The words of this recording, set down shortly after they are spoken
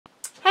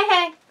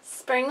Hey,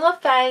 Spring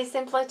LaFay,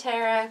 Simply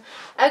Tarot.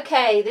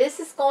 Okay, this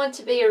is going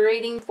to be a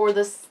reading for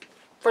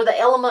the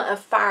element of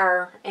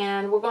fire,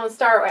 and we're going to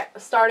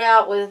start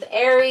out with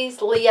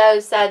Aries, Leo,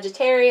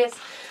 Sagittarius.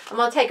 I'm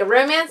going to take a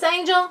romance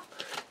angel.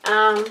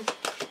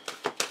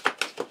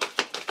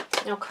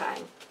 Okay.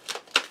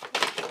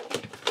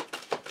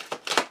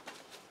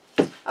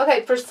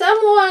 Okay, for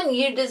someone,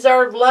 you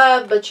deserve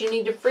love, but you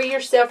need to free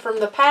yourself from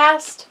the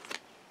past.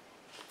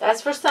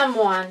 That's for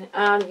someone.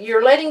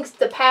 You're letting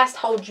the past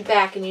hold you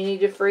back, and you need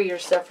to free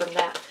yourself from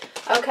that.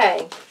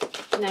 Okay,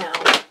 now.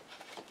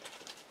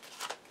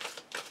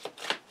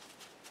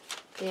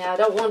 Yeah, I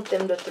don't want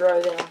them to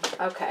throw them.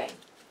 Okay.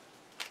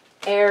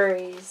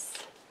 Aries.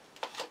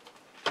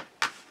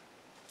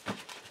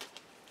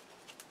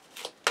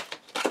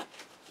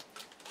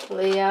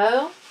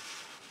 Leo.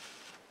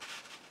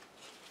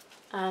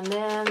 And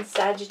then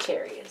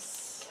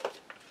Sagittarius.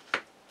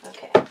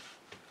 Okay.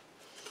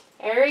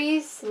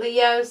 Aries,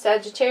 Leo,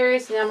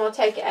 Sagittarius, and I'm going to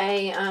take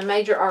a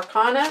major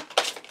arcana.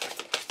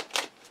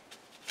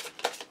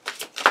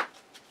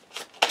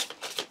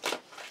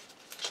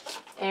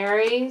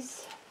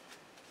 Aries,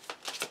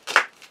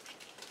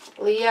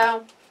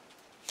 Leo,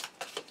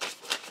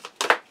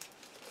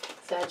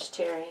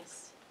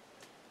 Sagittarius.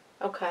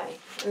 Okay,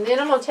 and then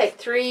I'm going to take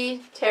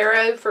 3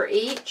 tarot for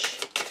each.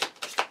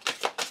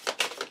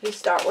 We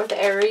start with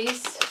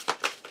Aries.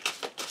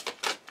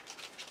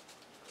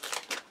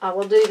 I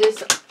will do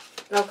this.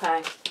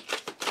 Okay.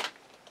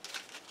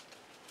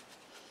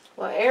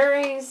 Well,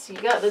 Aries, you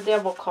got the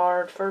Devil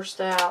card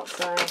first out,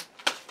 so.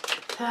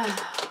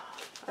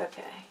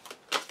 Okay.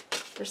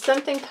 There's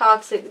something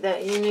toxic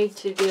that you need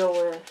to deal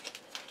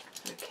with.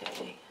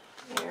 Okay.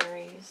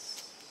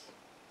 Aries.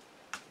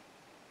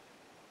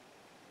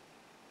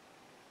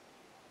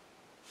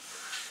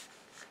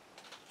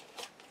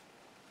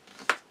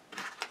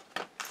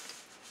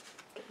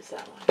 Get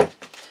that one.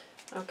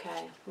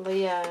 Okay.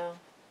 Leo.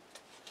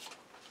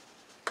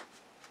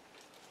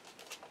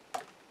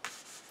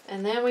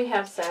 And then we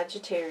have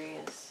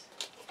Sagittarius.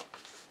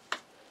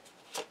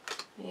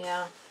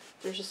 Yeah,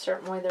 there's a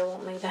certain way they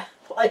want me to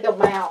lay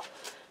them out.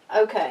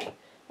 Okay,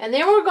 and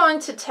then we're going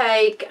to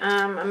take,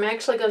 I'm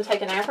actually going to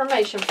take an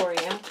affirmation for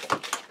you.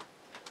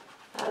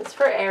 That's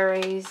for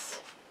Aries.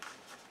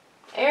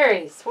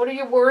 Aries, what are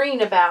you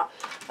worrying about?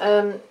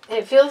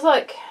 It feels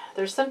like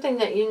there's something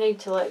that you need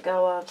to let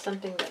go of,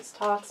 something that's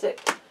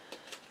toxic.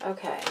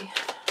 Okay.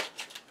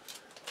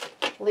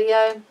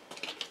 Leo.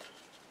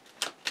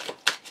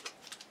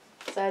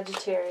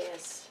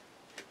 Sagittarius.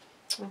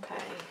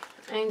 Okay.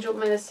 Angel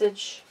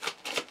message.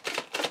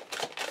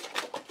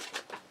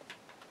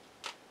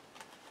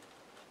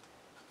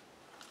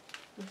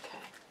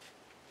 Okay.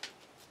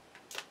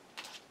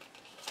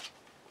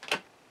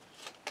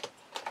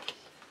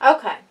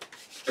 Okay.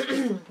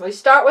 We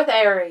start with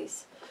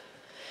Aries.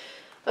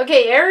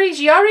 Okay, Aries,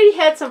 you already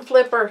had some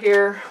flipper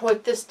here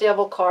with this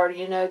Devil card.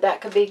 You know,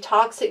 that could be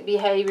toxic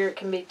behavior. It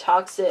can be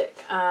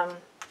toxic,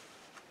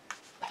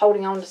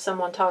 holding on to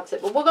someone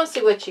toxic. But we're going to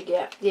see what you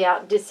get.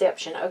 Yeah,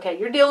 deception. Okay,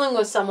 you're dealing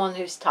with someone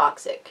who's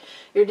toxic.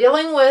 You're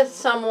dealing with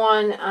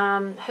someone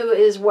who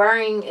is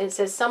wearing, it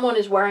says someone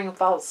is wearing a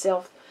false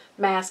self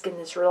mask in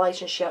this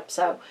relationship.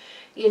 So,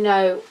 you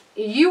know,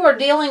 you are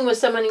dealing with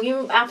someone,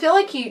 I feel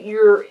like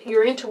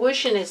your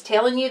intuition is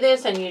telling you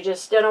this and you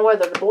just don't know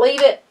whether to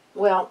believe it.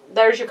 Well,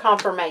 there's your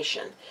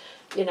confirmation.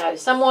 You know,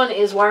 someone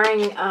is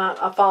wearing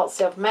a false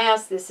self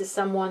mask. This is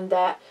someone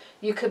that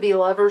you could be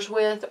lovers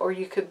with, or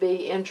you could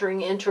be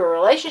entering into a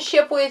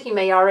relationship with. You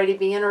may already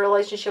be in a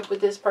relationship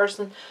with this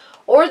person,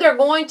 or they're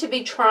going to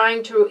be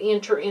trying to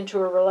enter into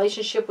a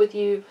relationship with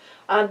you.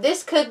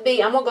 This could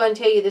be, I'm going to go and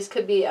tell you, this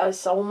could be a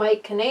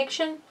soulmate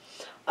connection,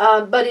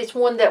 but it's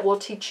one that will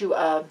teach you,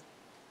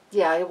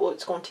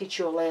 it's going to teach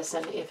you a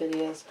lesson if it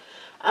is.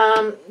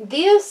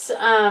 This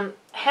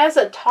has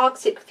a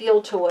toxic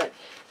feel to it,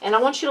 and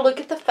I want you to look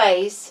at the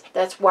face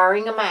that's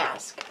wearing a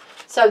mask.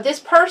 So this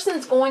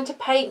person's going to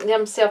paint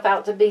themselves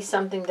out to be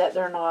something that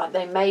they're not.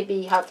 They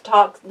may have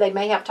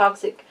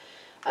toxic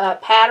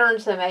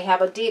patterns. They may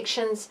have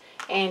addictions,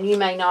 and you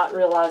may not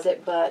realize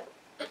it. But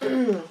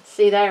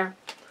see there,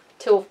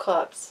 2 of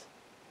Cups.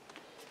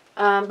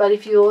 But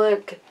if you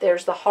look,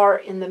 there's the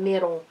heart in the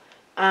middle.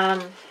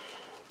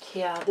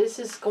 Yeah, this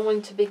is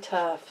going to be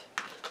tough.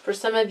 For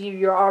some of you,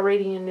 you're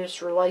already in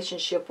this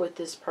relationship with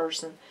this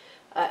person.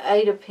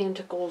 8 of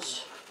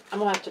Pentacles. I'm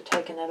going to have to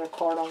take another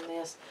card on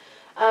this.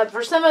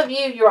 For some of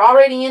you, you're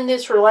already in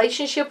this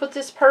relationship with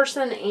this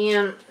person,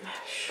 and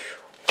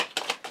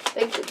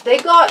they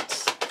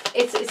got,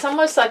 it's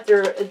almost like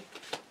they're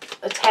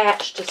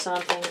attached to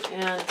something,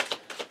 and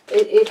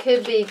it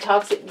could be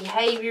toxic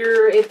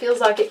behavior. It feels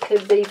like it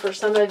could be, for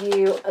some of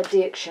you,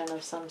 addiction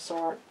of some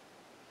sort.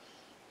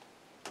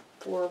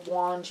 4 of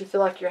Wands. You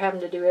feel like you're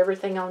having to do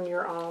everything on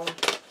your own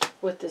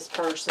with this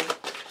person.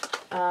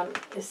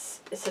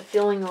 It's a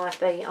feeling like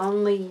they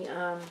only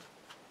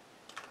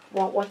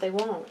want what they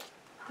want.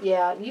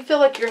 Yeah, you feel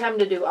like you're having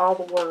to do all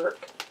the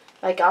work,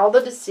 like all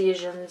the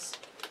decisions,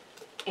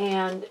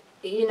 and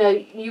you know,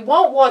 you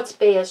want what's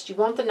best. You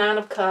want the Nine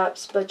of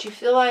Cups, but you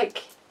feel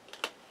like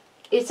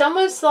it's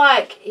almost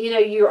like, you know,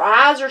 your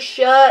eyes are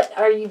shut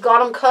or you've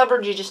got them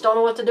covered. You just don't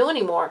know what to do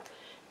anymore.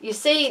 You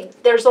see,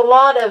 there's a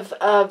lot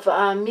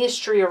of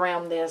mystery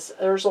around this.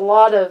 There's a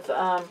lot of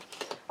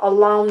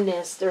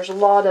aloneness. There's a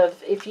lot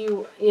of, if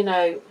you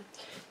know,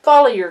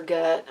 follow your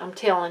gut. I'm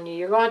telling you,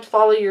 you're going to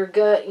follow your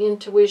gut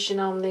intuition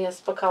on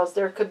this, because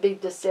there could be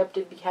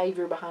deceptive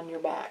behavior behind your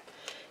back.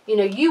 You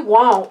know, you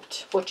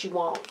want what you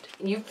want.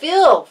 You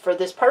feel for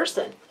this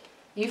person.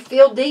 You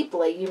feel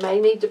deeply. You may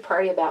need to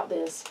pray about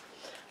this.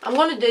 I'm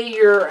going to do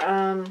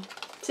your,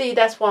 see,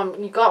 that's why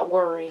you got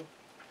worry.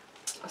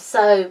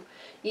 So,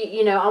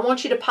 you know, I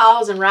want you to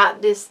pause and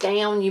write this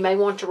down. You may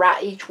want to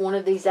write each one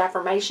of these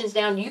affirmations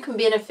down. You can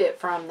benefit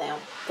from them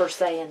for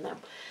saying them.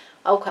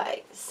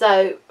 Okay,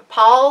 so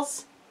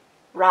pause,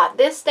 write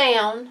this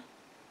down.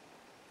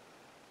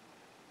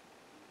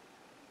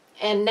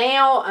 And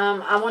now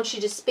I want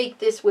you to speak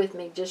this with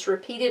me. Just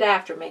repeat it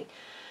after me.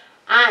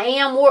 I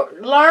am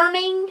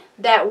learning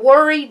that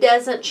worry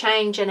doesn't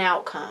change an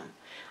outcome.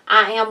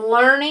 I am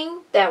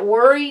learning that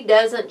worry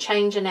doesn't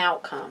change an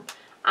outcome.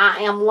 I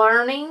am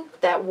learning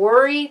that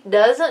worry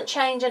doesn't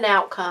change an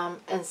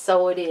outcome, and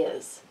so it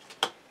is.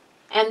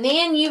 And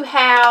then you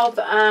have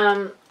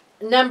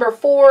number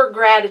 4,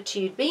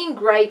 gratitude. Being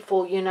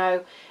grateful, you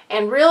know,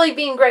 and really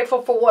being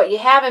grateful for what you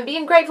have, and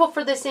being grateful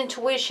for this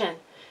intuition.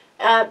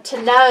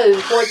 To know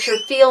what you're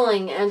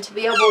feeling, and to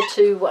be able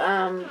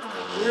to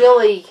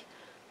really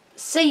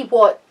see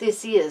what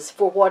this is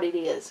for what it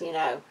is, you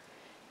know.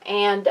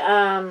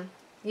 And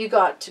you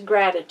got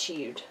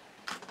gratitude.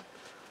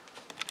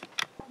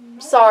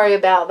 Sorry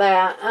about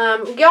that.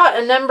 You got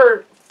a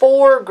number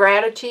 4,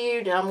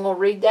 gratitude, and I'm going to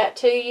read that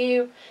to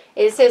you.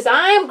 It says,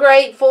 I am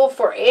grateful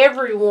for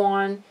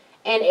everyone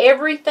and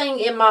everything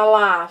in my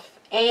life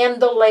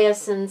and the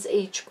lessons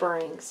each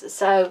brings.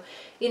 So,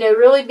 you know,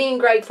 really being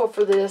grateful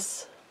for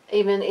this,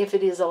 even if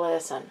it is a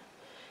lesson.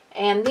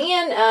 And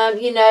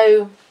then, you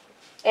know,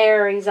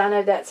 Aries, I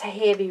know that's a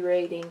heavy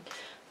reading,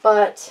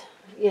 but,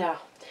 yeah.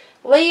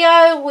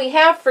 Leo, we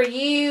have for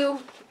you,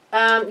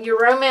 your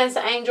romance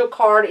angel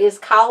card is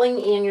calling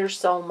in your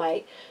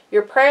soulmate.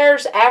 Your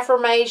prayers,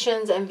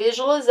 affirmations, and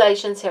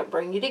visualizations help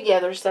bring you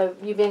together. So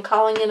you've been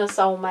calling in a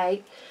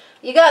soulmate.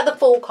 You got the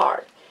Fool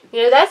card.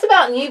 You know, that's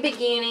about new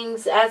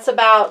beginnings. That's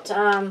about,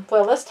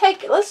 well, let's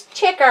just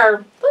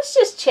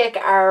check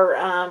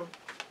our,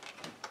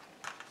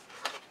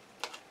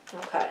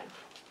 okay.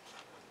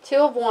 2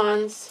 of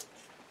Wands.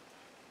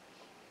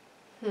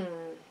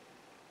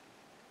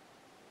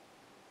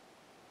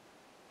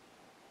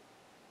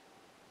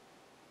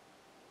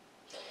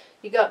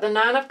 You got the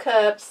 9 of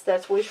Cups.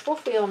 That's wish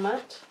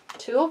fulfillment.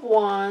 2 of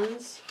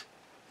Wands.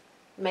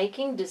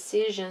 Making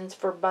decisions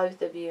for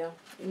both of you.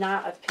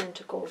 Knight of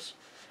Pentacles.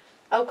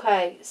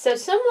 Okay, so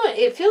someone,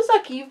 it feels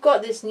like you've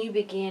got this new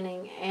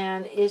beginning,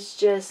 and it's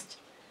just,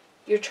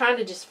 you're trying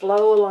to just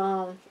flow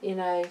along, you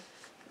know.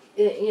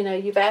 You know,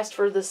 you've asked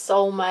for the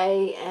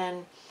soulmate,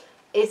 and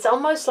it's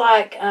almost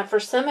like, for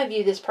some of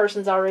you, this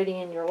person's already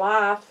in your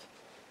life,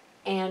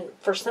 and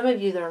for some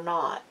of you, they're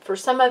not. For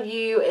some of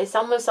you, it's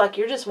almost like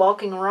you're just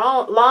walking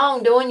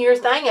along, doing your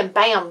thing, and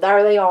bam,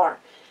 there they are,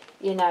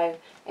 you know.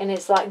 And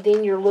it's like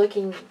then you're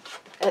looking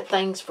at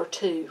things for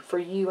 2, for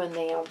you and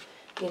them.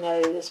 You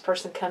know, this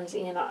person comes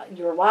in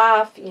your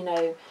life, you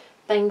know,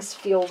 things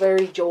feel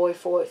very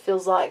joyful. It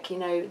feels like, you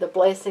know, the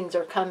blessings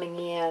are coming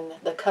in,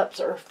 the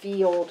cups are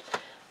filled.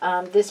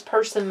 This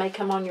person may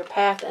come on your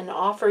path and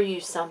offer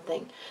you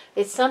something.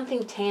 It's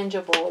something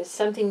tangible. It's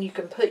something you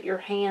can put your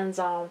hands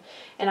on.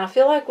 And I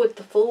feel like with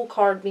the Fool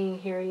card being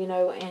here, you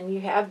know, and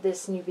you have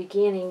this new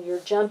beginning, you're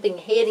jumping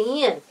head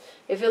in.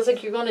 It feels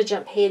like you're going to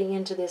jump head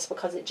into this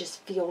because it just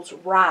feels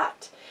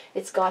right.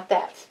 It's got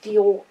that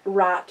feel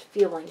right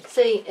feeling.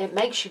 See, it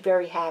makes you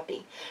very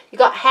happy. You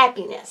got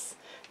happiness.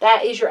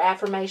 That is your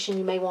affirmation.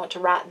 You may want to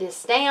write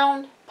this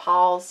down.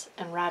 Pause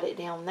and write it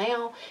down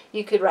now.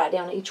 You could write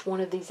down each one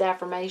of these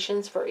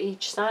affirmations for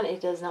each sign. It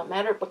does not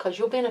matter because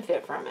you'll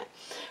benefit from it.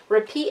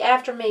 Repeat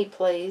after me,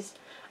 please.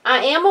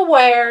 I am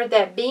aware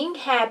that being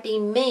happy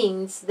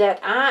means that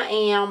I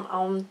am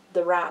on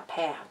the right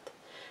path.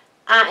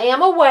 I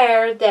am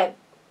aware that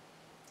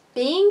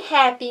being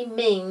happy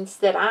means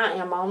that I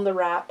am on the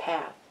right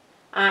path.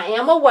 I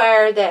am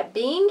aware that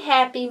being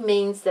happy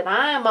means that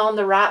I am on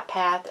the right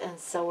path, and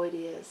so it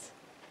is.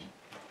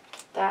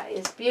 That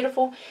is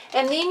beautiful.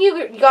 And then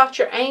you got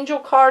your angel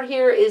card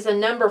here is a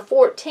number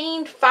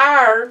 14,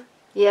 fire.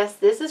 Yes,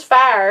 this is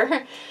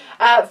fire.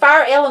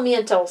 Fire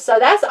elemental. So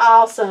that's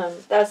awesome.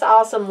 That's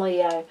awesome,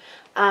 Leo.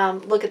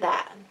 Look at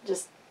that.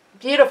 Just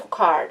beautiful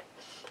card.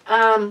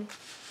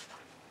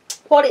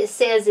 What it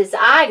says is,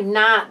 I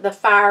ignite the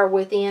fire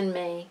within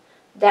me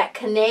that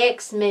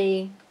connects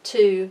me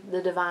to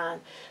the divine.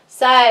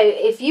 So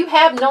if you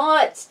have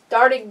not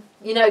started,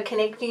 you know,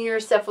 connecting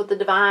yourself with the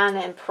divine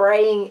and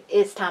praying,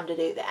 it's time to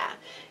do that.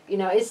 You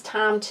know, it's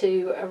time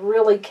to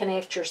really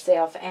connect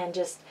yourself and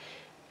just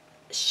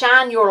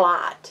shine your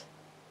light.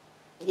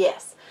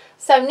 Yes.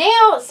 So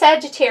now,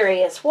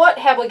 Sagittarius, what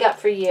have we got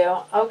for you?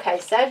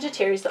 Okay,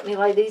 Sagittarius, let me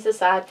lay these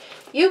aside.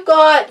 You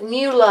got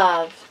new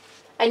love.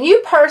 A new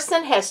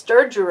person has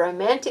stirred your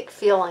romantic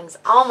feelings.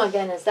 Oh my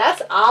goodness,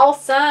 that's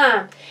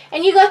awesome.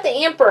 And you got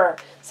the Emperor.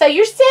 So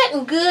you're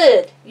sitting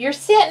good. You're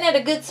sitting at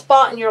a good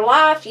spot in your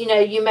life. You know,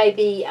 you may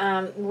be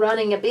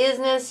running a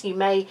business. You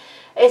may,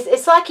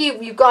 it's like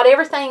you've got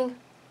everything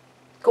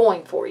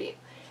going for you.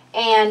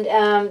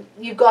 And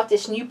you've got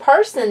this new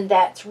person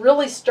that's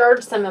really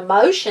stirred some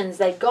emotions.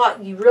 They've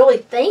got you really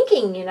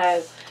thinking, you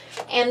know.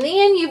 And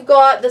then you've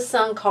got the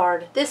Sun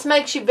card. This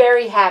makes you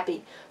very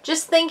happy.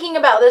 Just thinking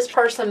about this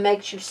person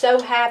makes you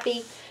so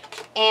happy.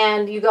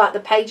 And you got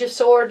the Page of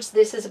Swords.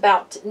 This is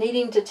about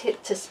needing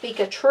to speak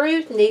a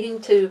truth,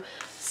 needing to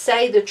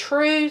say the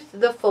truth,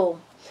 the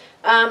Fool.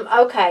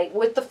 Okay,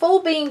 with the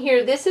Fool being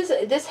here,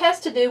 this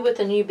has to do with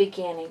a new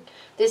beginning.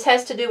 This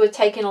has to do with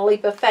taking a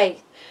leap of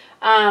faith.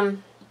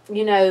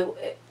 You know,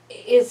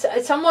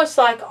 it's almost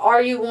like,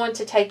 are you going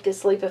to take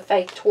this leap of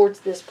faith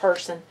towards this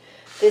person?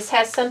 This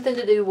has something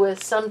to do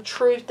with some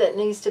truth that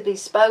needs to be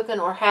spoken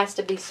or has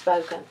to be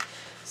spoken.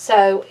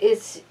 So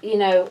it's, you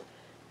know,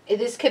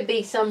 this could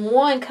be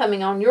someone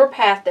coming on your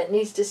path that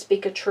needs to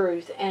speak a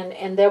truth,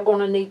 and they're going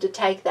to need to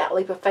take that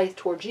leap of faith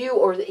towards you,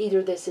 or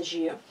either this is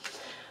you.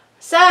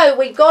 So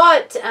we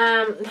got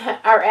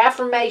our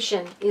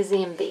affirmation is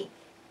envy.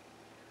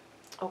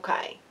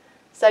 Okay.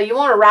 So you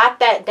want to write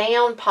that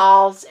down,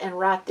 pause, and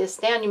write this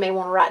down. You may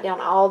want to write down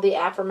all the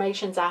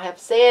affirmations I have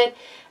said.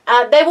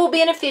 They will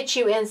benefit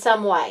you in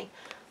some way.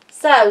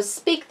 So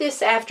speak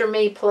this after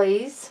me,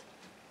 please.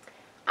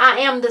 I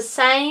am the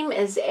same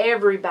as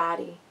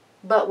everybody,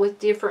 but with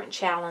different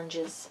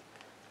challenges.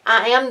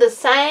 I am the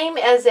same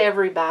as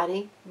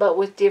everybody, but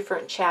with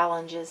different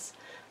challenges.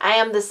 I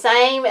am the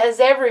same as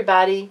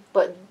everybody,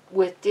 but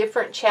with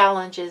different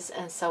challenges,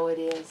 and so it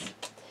is.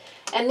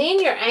 And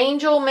then your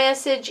angel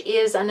message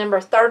is a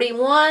number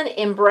 31,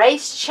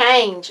 embrace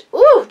change.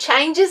 Ooh,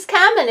 change is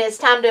coming. It's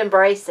time to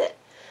embrace it.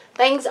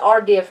 Things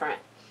are different.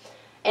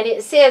 And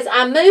it says,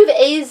 I move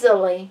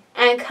easily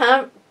and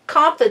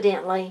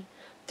confidently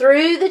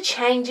through the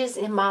changes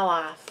in my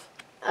life.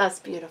 That's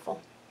beautiful.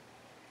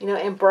 You know,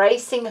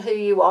 embracing who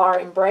you are,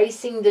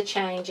 embracing the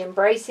change,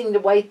 embracing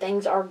the way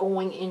things are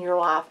going in your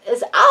life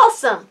is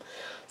awesome.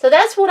 So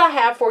that's what I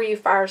have for you,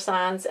 fire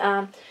signs.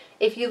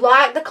 If you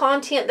like the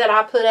content that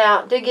I put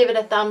out, do give it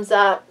a thumbs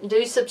up,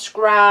 do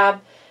subscribe,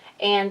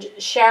 and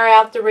share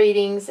out the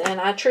readings. And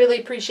I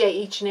truly appreciate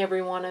each and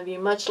every one of you.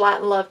 Much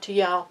light and love to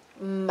y'all.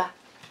 Bye.